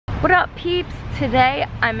What up, peeps? Today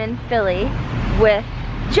I'm in Philly with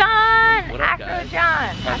John, Acro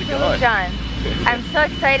John. How's it going? John. I'm so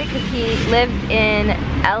excited because he lives in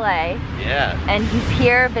LA. Yeah. And he's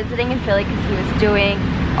here visiting in Philly because he was doing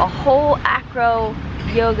a whole acro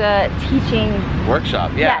yoga teaching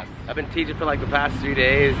workshop. Yeah. Yes. I've been teaching for like the past 3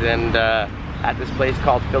 days, and at this place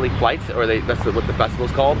called Philly Flights, or that's what the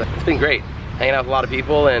festival's called. It's been great. Hanging out with a lot of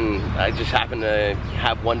people, and I just happened to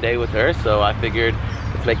have one day with her, so I figured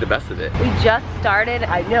let's make the best of it. We just started.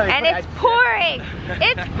 I know. And it's pouring.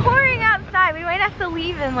 It's pouring outside. We might have to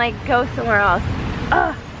leave and like go somewhere else.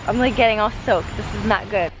 Ugh, I'm like getting all soaked. This is not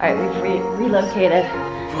good. All right, we've relocated.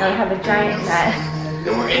 Now we have a giant mat.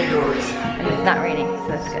 And we're indoors. And it's not raining, so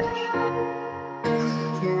that's good.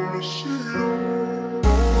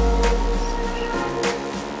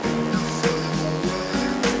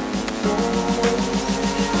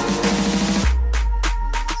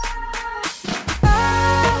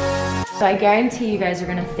 So I guarantee you guys are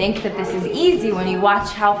gonna think that this is easy when you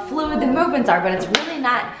watch how fluid the movements are, but it's really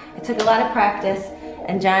not. It took a lot of practice,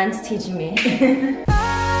 and John's teaching me.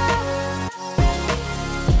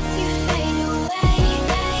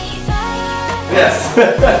 Yes.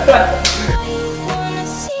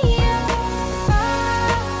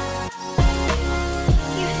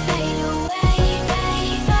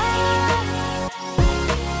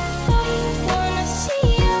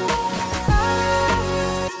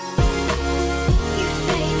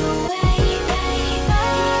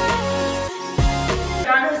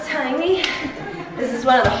 This is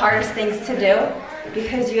one of the hardest things to do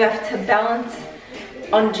because you have to balance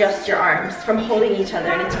on just your arms from holding each other,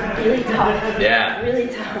 and it's really tough. Yeah. Really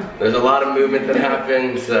tough. There's a lot of movement that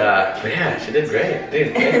happens, but yeah, she did great.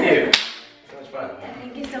 Dude, thank you. So much fun. Yeah,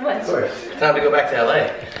 thank you so much. Of course. Time to go back to LA.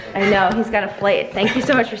 I know, he's got a flight. Thank you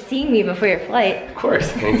so much for seeing me before your flight. Of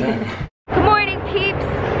course, anytime. Good morning, peeps.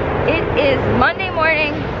 It is Monday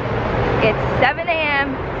morning. It's 7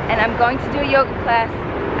 a.m. and I'm going to do a yoga class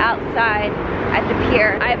outside at the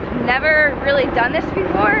pier. I've never really done this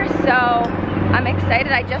before, so I'm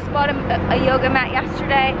excited. I just bought a yoga mat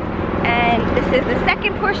yesterday, and this is the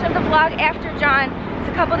second portion of the vlog after John. It's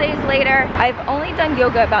a couple days later. I've only done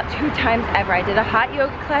yoga about 2 times ever. I did a hot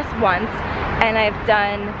yoga class once, and I've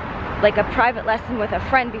done like a private lesson with a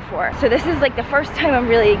friend before. So this is like the first time I'm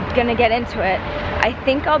really gonna get into it. I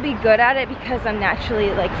think I'll be good at it because I'm naturally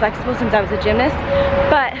like flexible since I was a gymnast,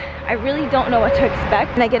 but I really don't know what to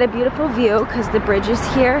expect. And I get a beautiful view because the bridge is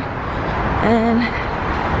here, and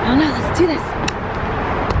I don't know, let's do this.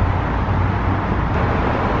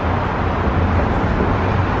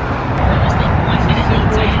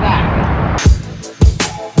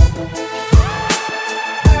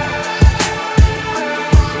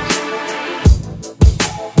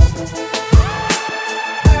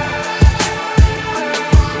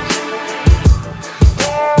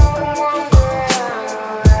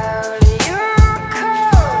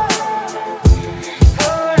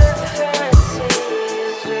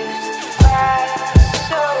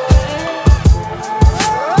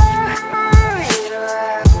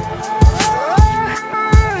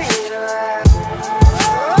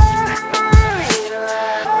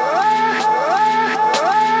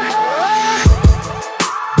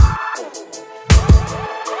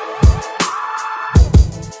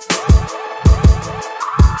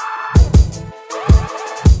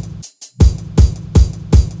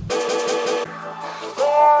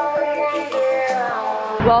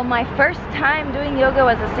 Well, my first time doing yoga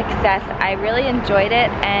was a success. I really enjoyed it,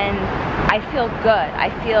 and I feel good. I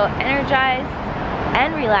feel energized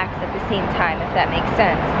and relaxed at the same time, if that makes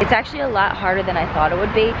sense. It's actually a lot harder than I thought it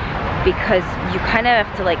would be because you kind of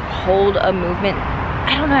have to like hold a movement.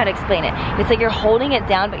 I don't know how to explain it. It's like you're holding it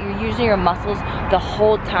down, but you're using your muscles the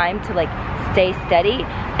whole time to like stay steady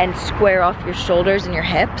and square off your shoulders and your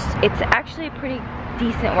hips. It's actually a pretty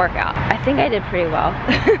decent workout. I think I did pretty well.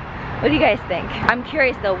 What do you guys think? I'm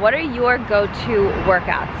curious though, what are your go-to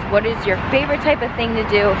workouts? What is your favorite type of thing to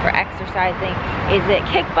do for exercising? Is it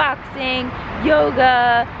kickboxing,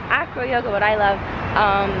 yoga, acro yoga, what I love,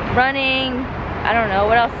 running, I don't know,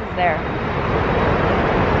 what else is there?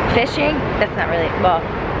 Fishing? That's not really, well,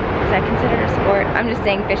 is that considered a sport? I'm just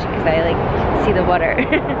saying fishing because I like see the water.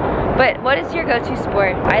 But what is your go-to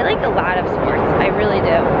sport? I like a lot of sports, I really do.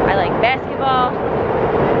 I like basketball,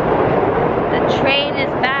 the train is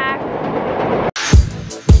back.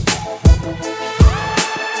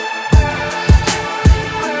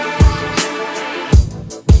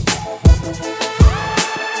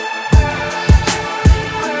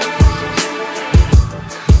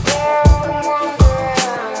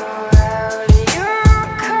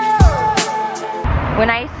 When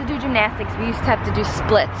I used to do gymnastics, we used to have to do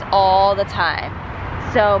splits all the time.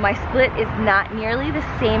 So my split is not nearly the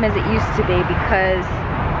same as it used to be because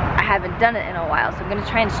I haven't done it in a while. So I'm gonna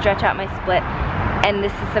try and stretch out my split. And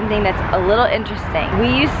this is something that's a little interesting. We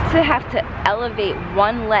used to have to elevate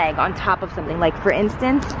one leg on top of something. Like for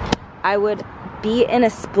instance, I would be in a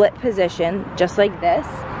split position, just like this,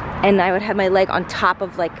 and I would have my leg on top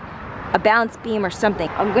of like a balance beam or something.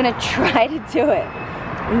 I'm gonna try to do it.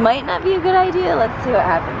 It might not be a good idea. Let's see what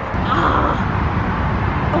happens.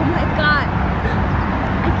 Oh my God.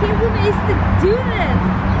 I can't believe I used to do this.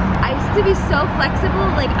 I used to be so flexible,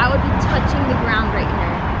 like I would be touching the ground right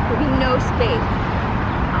here. There'd be no space.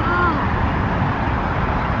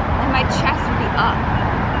 And my chest would be up.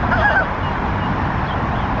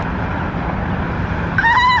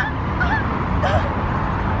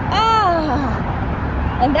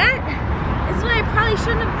 And that is why I probably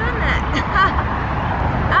shouldn't have done that.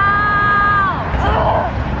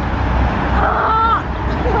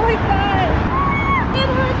 Oh my God. It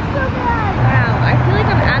hurts so bad. Wow, I feel like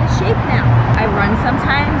I'm out of shape now. I run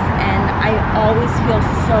sometimes and I always feel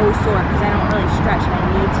so sore because I don't really stretch and I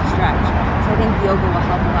need to stretch. So I think yoga will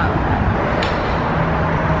help a lot with that.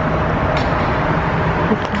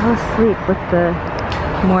 He fell asleep with the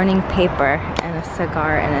morning paper and a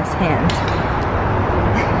cigar in his hand.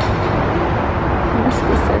 He must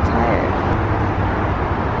be so tired.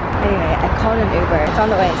 Anyway, I called an Uber. It's on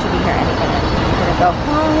the way. It should be here any minute. I'm gonna go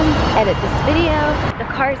home, edit this video. The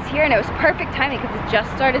car's here and it was perfect timing because it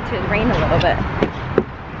just started to rain a little bit.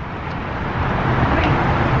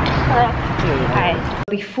 Hi.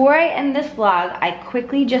 Before I end this vlog, I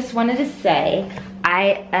quickly just wanted to say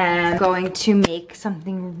I am going to make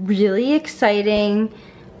something really exciting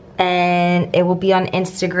and it will be on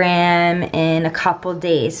Instagram in a couple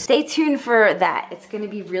days. Stay tuned for that. It's gonna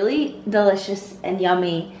be really delicious and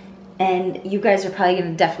yummy and you guys are probably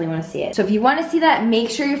gonna definitely wanna see it. So if you wanna see that, make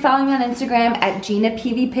sure you're following me on Instagram at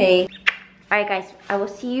GinaPVP. All right guys, I will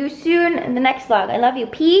see you soon in the next vlog. I love you,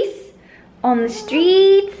 peace on the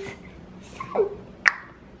streets.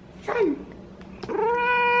 Sun.